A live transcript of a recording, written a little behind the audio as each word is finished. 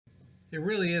It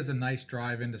really is a nice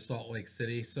drive into Salt Lake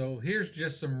City, so here's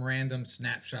just some random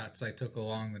snapshots I took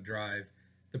along the drive.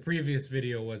 The previous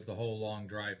video was the whole long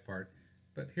drive part,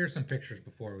 but here's some pictures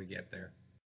before we get there.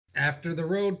 After the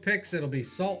road pics, it'll be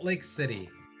Salt Lake City.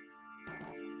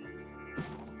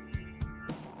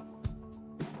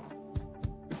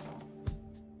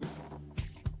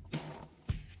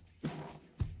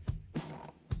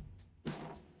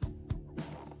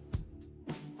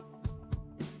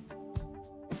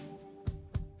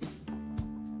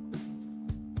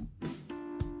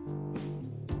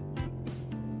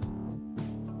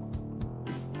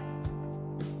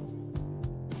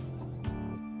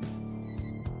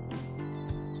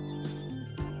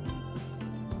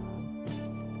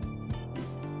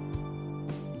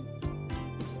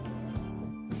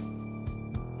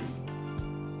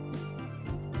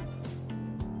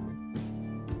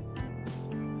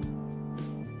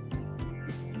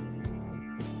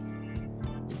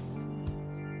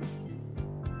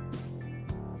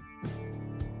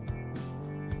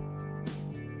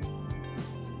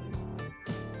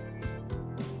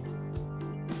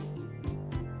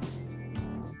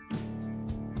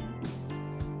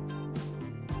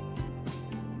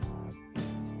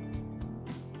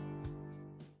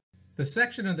 The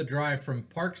section of the drive from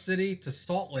Park City to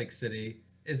Salt Lake City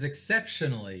is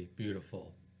exceptionally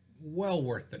beautiful. Well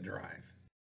worth the drive.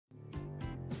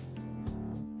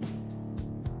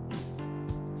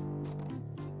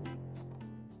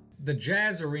 The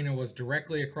Jazz Arena was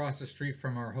directly across the street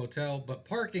from our hotel, but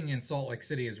parking in Salt Lake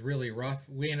City is really rough.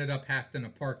 We ended up having to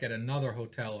park at another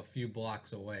hotel a few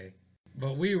blocks away.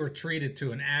 But we were treated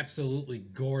to an absolutely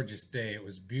gorgeous day. It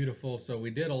was beautiful, so we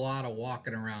did a lot of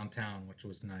walking around town, which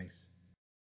was nice.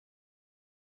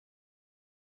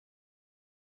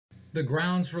 The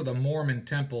grounds for the Mormon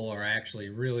temple are actually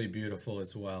really beautiful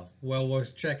as well. Well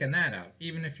worth checking that out,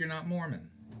 even if you're not Mormon.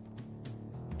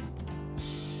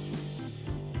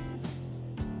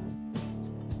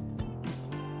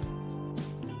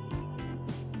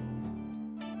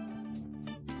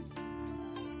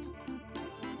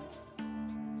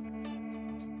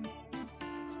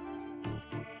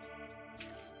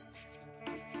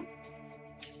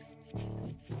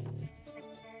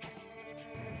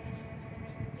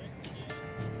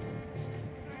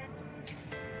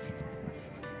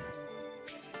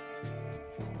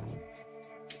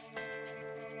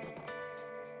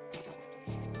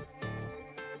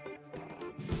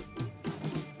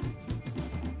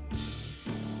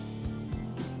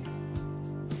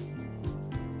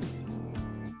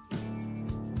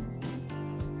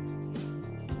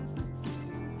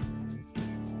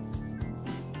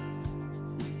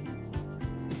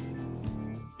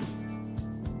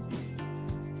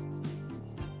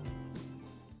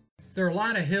 There are a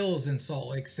lot of hills in Salt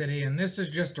Lake City, and this is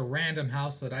just a random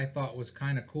house that I thought was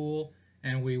kind of cool.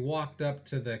 And we walked up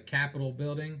to the Capitol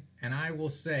building, and I will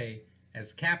say,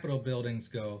 as Capitol buildings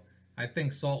go, I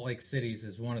think Salt Lake City's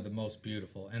is one of the most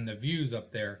beautiful, and the views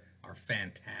up there are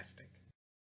fantastic.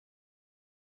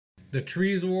 The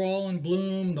trees were all in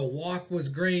bloom, the walk was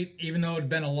great, even though it had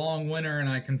been a long winter, and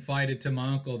I confided to my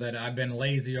uncle that I've been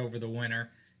lazy over the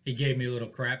winter. He gave me a little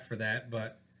crap for that,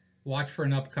 but watch for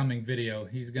an upcoming video.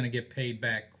 He's going to get paid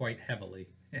back quite heavily.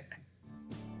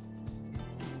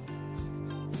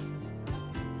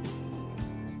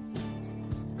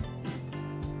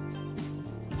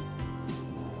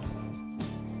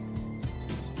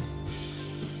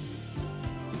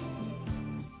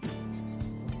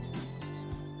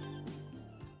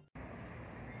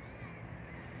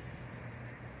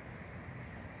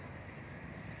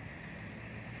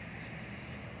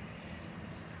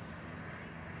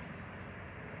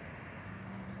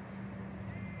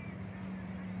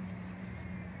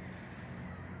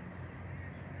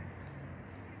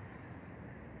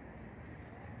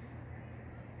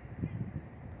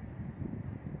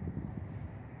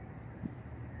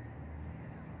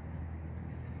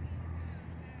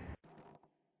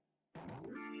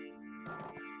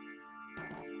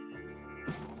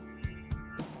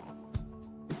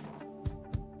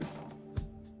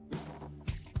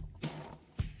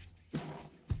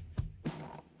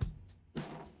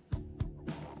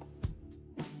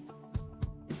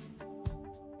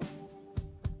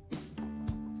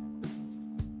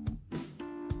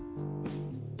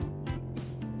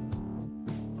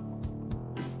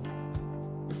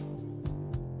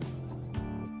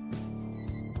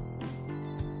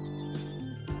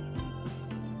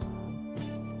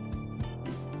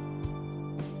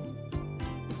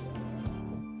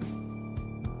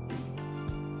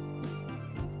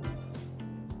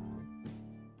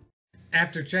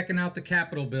 After checking out the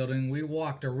Capitol building, we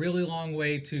walked a really long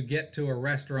way to get to a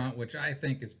restaurant which I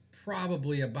think is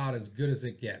probably about as good as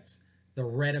it gets. The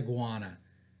Red Iguana.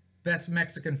 Best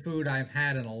Mexican food I've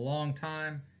had in a long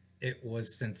time. It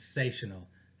was sensational.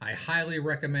 I highly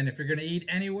recommend, if you're going to eat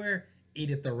anywhere,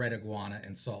 eat at the Red Iguana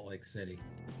in Salt Lake City.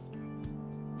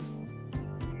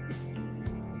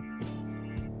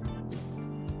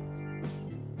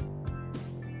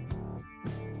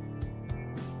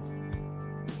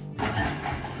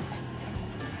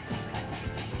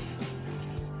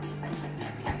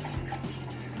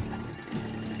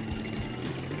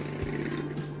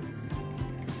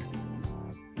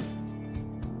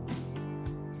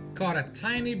 Caught a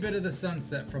tiny bit of the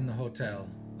sunset from the hotel.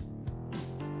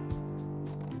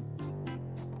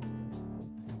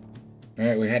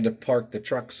 Alright, we had to park the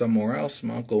truck somewhere else.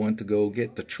 My uncle went to go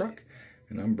get the truck,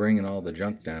 and I'm bringing all the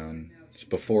junk down. It's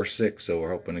before 6, so we're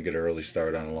hoping to get an early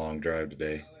start on a long drive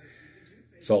today.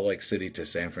 Salt Lake City to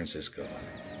San Francisco.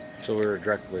 So we were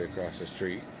directly across the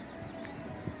street.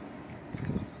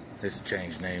 It's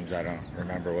changed names. I don't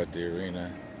remember what the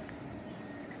arena...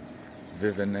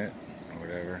 Vivinet or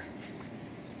whatever.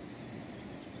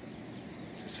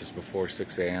 This is before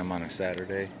 6 a.m. on a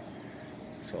Saturday.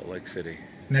 Salt Lake City.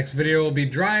 Next video will be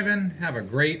driving. Have a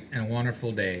great and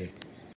wonderful day.